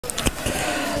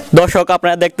দর্শক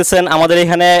আপনারা দেখতেছেন আমাদের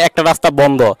এখানে একটা রাস্তা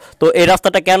বন্ধ। তো এই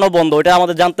রাস্তাটা কেন বন্ধ এটা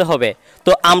আমাদের জানতে হবে।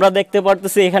 তো আমরা দেখতে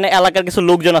পারতেছি এখানে এলাকার কিছু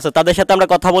লোকজন আছে, তাদের সাথে আমরা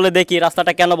কথা বলে দেখি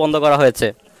রাস্তাটা কেন বন্ধ করা হয়েছে।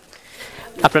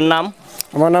 আপনার নাম?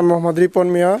 আমার নাম মোহাম্মদ রিপন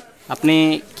মিয়া। আপনি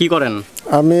কি করেন?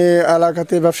 আমি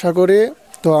এলাকাতে ব্যবসা করি।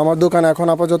 তো আমার দোকান এখন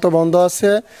আপাতত বন্ধ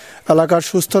আছে। এলাকার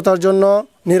সুস্থতার জন্য,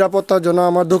 নিরাপত্তার জন্য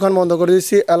আমার দোকান বন্ধ করে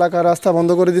দিচ্ছি, এলাকার রাস্তা বন্ধ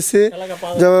করে দিচ্ছি,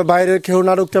 যাতে বাইরের কেউ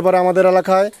না ঢুকতে পারে আমাদের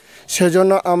এলাকায়।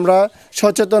 সেজন্য আমরা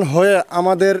সচেতন হয়ে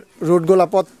আমাদের রুটগুলো,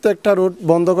 প্রত্যেকটা রুট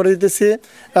বন্ধ করে দিতেছি।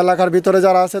 এলাকার ভিতরে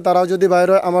যারা আছে তারাও যদি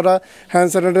বাইরে, আমরা হ্যান্ড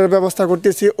স্যানিটাইজারের ব্যবস্থা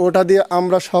করতেছি, ওটা দিয়ে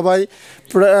আমরা সবাই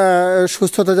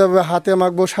সুস্থতা যাবে, হাতে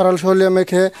মাখবো, সারাল শরীরে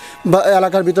মেখে বা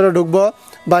এলাকার ভিতরে ঢুকবো।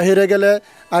 বাহিরে গেলে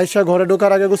আইসা ঘরে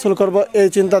ঢোকার আগে গোসল করব, এই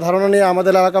চিন্তা ধারণা নিয়ে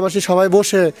আমাদের এলাকাবাসী সবাই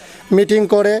বসে মিটিং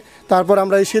করে তারপর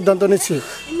আমরা এই সিদ্ধান্ত নিচ্ছি।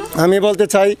 আমি বলতে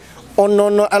চাই, অন্য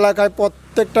অন্য এলাকায়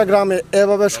প্রত্যেকটা গ্রামে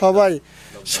এভাবে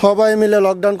সবাই মিলে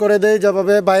লকডাউন করে দেয়,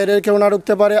 যেভাবে বাইরের কেউ না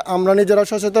ঢুকতে পারে। আমরা নিজেরা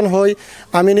সচেতন হই,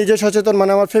 আমি নিজে সচেতন,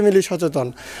 মানে আমার ফ্যামিলি সচেতন।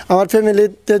 আমার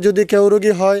ফ্যামিলিতে যদি কেউ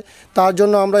রোগী হয়, তার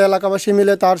জন্য আমরা এলাকাবাসী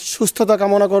মিলে তার সুস্থতা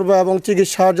কামনা করব এবং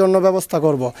চিকিৎসার জন্য ব্যবস্থা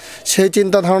করব। সেই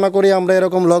চিন্তা ধারণা করে আমরা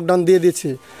এরকম লকডাউন দিয়ে দিচ্ছি।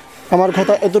 আমার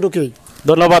কথা এতটুকুই।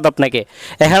 ধন্যবাদ আপনাকে।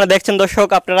 এখানে দেখছেন দর্শক,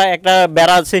 আপনারা একটা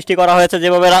বেড়া সৃষ্টি করা হয়েছে,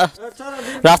 যেভাবে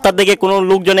রাস্তার দিকে কোনো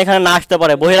লোকজন এখানে না আসতে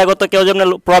পারে, বহিরাগত কেউ যেন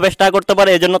প্রবেশ না করতে পারে,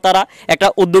 এই জন্য তারা একটা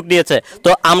উদ্যোগ নিয়েছে। তো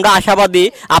আমরা আশাবাদী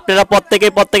আপনারা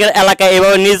প্রত্যেকের এলাকায়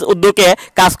এভাবে নিজ উদ্যোগে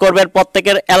কাজ করবেন।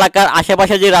 প্রত্যেকের এলাকার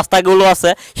আশেপাশে যে রাস্তাগুলো আছে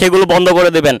সেগুলো বন্ধ করে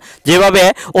দেবেন, যেভাবে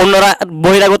অন্যরা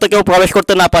বহিরাগত কেউ প্রবেশ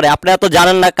করতে না পারে। আপনারা তো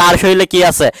জানেন না কার শরীরে কি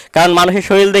আছে, কারণ মানুষের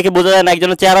শরীর দেখে বোঝা যায় না,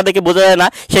 একজনের চেহারা দেখে বোঝা যায় না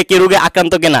সে কি রোগে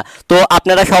আক্রান্ত কিনা। তো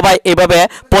আপনারা সবাই এভাবে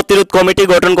প্রতিরোধ কমিটি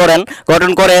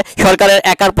গঠন করে, সরকারের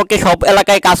একার পক্ষে সব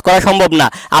এলাকায় কাজ করা সম্ভব না।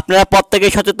 আপনারা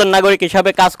প্রত্যেকেই সচেতন নাগরিক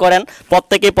হিসাবে কাজ করেন,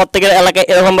 প্রত্যেকের এলাকায়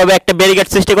এরকমভাবে একটা ব্যারিকেড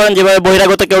সৃষ্টি করেন, যেভাবে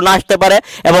বহিরাগত কেউ না আসতে পারে।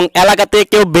 এবং এলাকাতে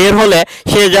কেউ বের হলে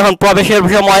সে যখন প্রবেশের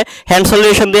সময় হ্যান্ড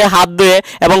সলিউশন দিয়ে হাত ধুয়ে,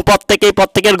 এবং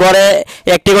প্রত্যেকের ঘরে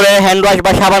একটি করে হ্যান্ড ওয়াশ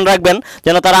বা সাবান রাখবেন,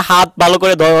 যেন তারা হাত ভালো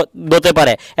করে ধুতে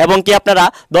পারে। এবং কি আপনারা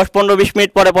 10-15-20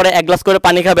 মিনিট পরে এক গ্লাস করে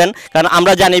পানি খাবেন, কারণ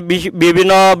আমরা জানি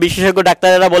বিভিন্ন বিশেষজ্ঞ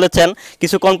ডাক্তারেরা বলেছেন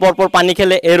কিছুক্ষণ পর পানি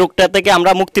খেলে এই রোগটা থেকে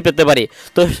আমরা মুক্তি পেতে পারি।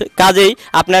 তো কাজেই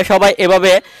আপনারা সবাই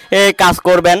এভাবে কাজ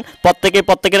করবেন,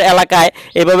 প্রত্যেকের এলাকায়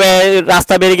এভাবে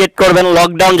রাস্তা ব্যারিকেড করবেন,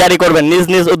 লকডাউন জারি করবেন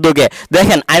নিজ উদ্যোগে।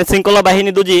 দেখেন আইন শৃঙ্খলা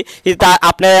বাহিনী যদি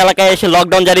আপনার এলাকায় এসে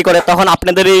লকডাউন জারি করে, তখন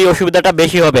আপনাদের এই অসুবিধাটা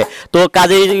বেশি হবে। তো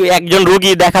কাজেই একজন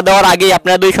রোগী দেখা দেওয়ার আগেই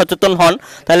আপনারা যদি সচেতন হন,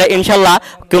 তাহলে ইনশাল্লাহ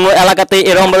কোনো এলাকাতে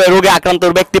এরকমভাবে রোগে আক্রান্ত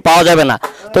ব্যক্তি পাওয়া যাবে না।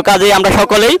 তো কাজেই আমরা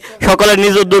সকলের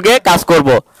নিজ উদ্যোগে কাজ করব।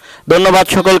 ধন্যবাদ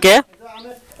সকলকে।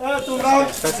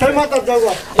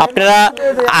 আপনারা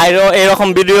আরো এরকম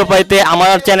ভিডিও পাইতে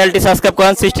আমার চ্যানেলটি সাবস্ক্রাইব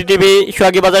করেন, সৃষ্টি টিভি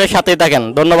সোহাগী বাজারের সাথেই থাকেন।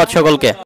 ধন্যবাদ সকলকে।